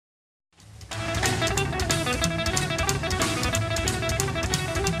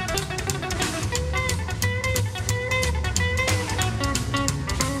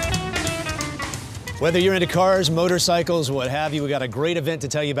Whether you're into cars, motorcycles, what have you, we got a great event to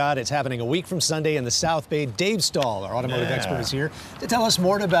tell you about. It's happening a week from Sunday in the South Bay. Dave Stahl, our automotive expert, is here to tell us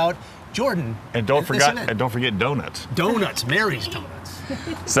more about Jordan. And don't forget donuts. Donuts, Mary's Donuts.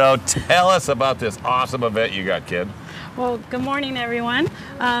 So tell us about this awesome event you got, kid. Well, good morning, everyone.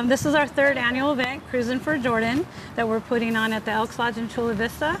 This is our third annual event, Cruzin For Jordan, that we're putting on at the Elks Lodge in Chula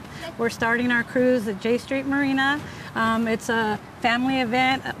Vista. We're starting our cruise at J Street Marina. It's a family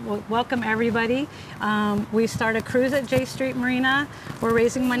event. We'll welcome everybody. We start a cruise at J Street Marina. We're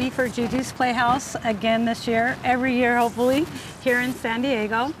raising money for Gigi's Playhouse again this year, every year hopefully, here in San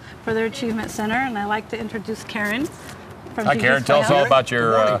Diego for their Achievement Center. And I'd like to introduce Karen. Hi, Karen. Tell us all about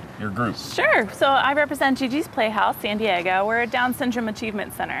your group. Sure. So I represent Gigi's Playhouse, San Diego. We're a Down Syndrome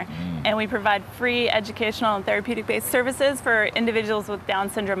Achievement Center, and we provide free educational and therapeutic-based services for individuals with Down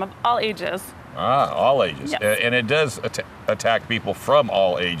syndrome of all ages. Ah, all ages. Yes. And it does attack people from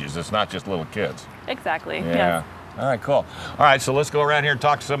all ages. It's not just little kids. Exactly. Yeah. Yes. All right, cool. All right, so let's go around here and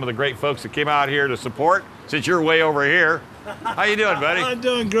talk to some of the great folks that came out here to support. Since you're way over here, how you doing, buddy? I'm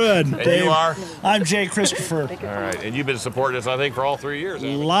doing good. And Dave, you are? I'm Jay Christopher. All right, and you've been supporting us, I think, for all 3 years. A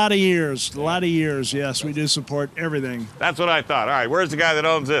lot of years. Yes, we do support everything. That's what I thought. All right, where's the guy that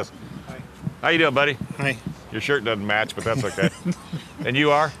owns this? Hi. How you doing, buddy? Hi. Your shirt doesn't match, but that's okay. And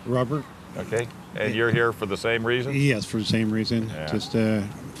you are? Robert. Okay. And you're here for the same reason? Yes, for the same reason. Yeah. Just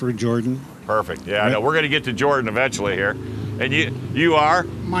for Jordan. Perfect. Yeah, I know. We're going to get to Jordan eventually here. And you are?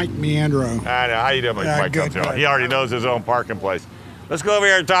 Mike Meandro. I know. How you doing, Mike? Good. He already knows his own parking place. Let's go over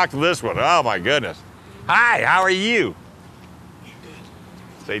here and talk to this one. Oh, my goodness. Hi, how are you?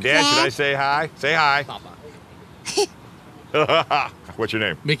 Say, Dad, should I say hi? Say hi. Papa. What's your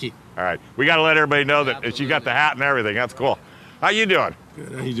name? Mickey. All right. We got to let everybody know that she got the hat and everything. That's cool. How you doing?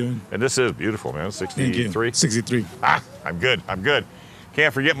 Good. How you doing? And this is beautiful, man. 63? Thank you. 63. Ah, I'm good.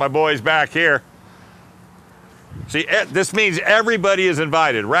 Can't forget my boys back here. See, this means everybody is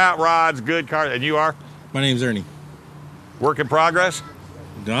invited. Rat rods, good cars, and you are? My name's Ernie. Work in progress?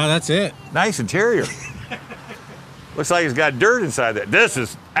 No, that's it. Nice interior. Looks like it's got dirt inside there. This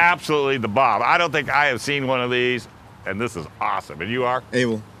is absolutely the bomb. I don't think I have seen one of these, and this is awesome. And you are?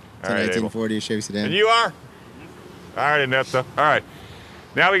 Abel. It's All an right, 1840 Chevy sedan. And you are? All right, Annette. All right.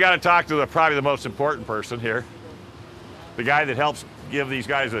 Now we got to talk to probably the most important person here. The guy that helps give these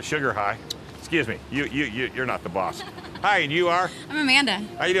guys a sugar high. Excuse me, you're not the boss. Hi, and you are? I'm Amanda.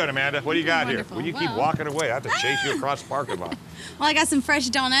 How you doing, Amanda? What do you got Wonderful. here? Will you keep walking away? I have to chase you across the parking lot. Well, I got some fresh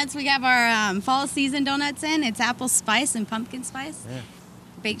donuts. We have our fall season donuts in. It's apple spice and pumpkin spice. Yeah.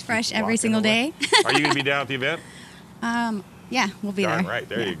 Baked fresh every single day. Are you going to be down at the event? Yeah, we'll be Darn there. right,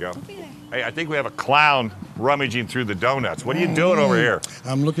 there you go. We'll be there. Hey, I think we have a clown rummaging through the donuts. What are you doing over here?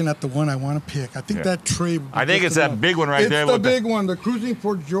 I'm looking at the one I want to pick. I think that tray. I think it's that big one right there. It's the big one, the Cruzin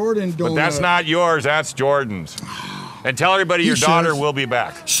For Jordan donut. But that's not yours, that's Jordan's. And tell everybody your daughter will be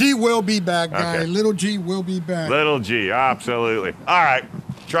back. She will be back, guy. Okay. Little G will be back. Little G, absolutely. All right,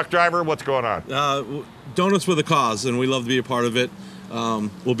 truck driver, what's going on? Donuts with a cause, and we love to be a part of it.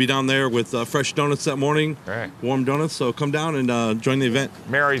 We'll be down there with fresh donuts that morning, warm donuts, so come down and join the event.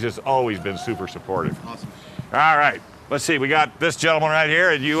 Mary's has always been super supportive. Awesome. All right, let's see, we got this gentleman right here,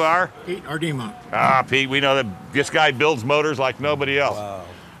 and you are? Pete Ardema. Ah, Pete, we know that this guy builds motors like nobody else. Wow.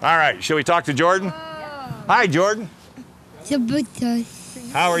 All right, shall we talk to Jordan? Hi, Jordan.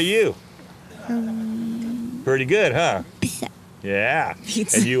 How are you? Pretty good, huh? Yeah.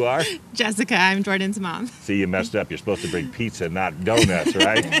 Pizza. And you are? Jessica, I'm Jordan's mom. See, you messed up. You're supposed to bring pizza, not donuts,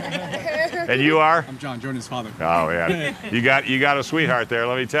 right? And you are? I'm John, Jordan's father. Oh, yeah. You got a sweetheart there,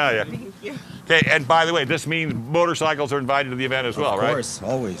 let me tell you. Thank you. Okay, and by the way, this means motorcycles are invited to the event as well, right? Of course,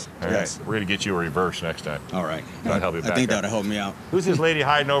 always. All yes. right, we're going to get you a reverse next time. All right. That'll help you back I think up. that'll help me out. Who's this lady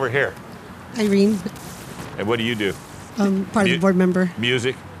hiding over here? Irene, And what do you do? part of the board member.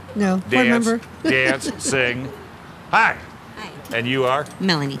 Music? No, board Dance? member. Dance? Sing? Hi. Hi. And you are?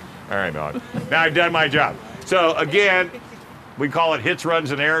 Melanie. All right, Melanie. Now I've done my job. So again, we call it hits,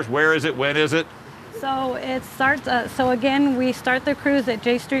 runs, and errors. Where is it? When is it? So it starts, so again, we start the cruise at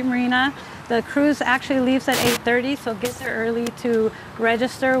J Street Marina. The cruise actually leaves at 8:30, so get there early to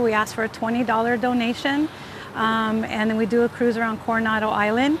register. We ask for a $20 donation. And then we do a cruise around Coronado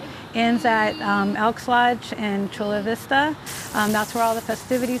Island. Ends at Elks Lodge in Chula Vista. That's where all the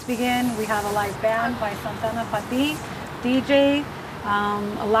festivities begin. We have a live band by Santana Pati, DJ,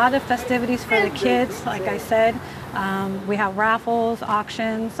 a lot of festivities for the kids, like I said. We have raffles,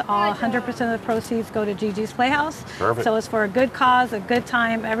 auctions, all 100% of the proceeds go to Gigi's Playhouse. Perfect. So it's for a good cause, a good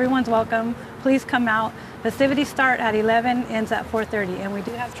time. Everyone's welcome. Please come out. Festivities start at 11, ends at 4:30, and we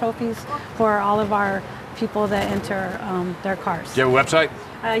do have trophies for all of our people that enter their cars. Do you have a website?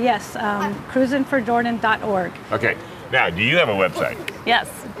 Yes, cruzinforjordan.org. Okay. Now, do you have a website? Yes,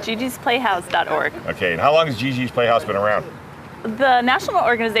 gigisplayhouse.org. Okay, and how long has Gigi's Playhouse been around? The national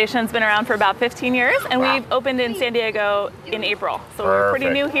organization's been around for about 15 years, and we've opened in San Diego in April. So we're pretty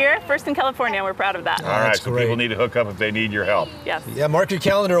new here, first in California, and we're proud of that. All right, so people need to hook up if they need your help. Yes. Yeah, mark your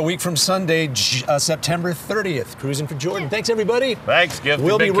calendar a week from Sunday, September 30th. Cruzin for Jordan. Thanks, everybody. Thanks. Give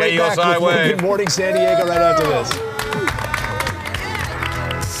We'll the be big right back KUSI with more wave. Good Morning San Diego right after this.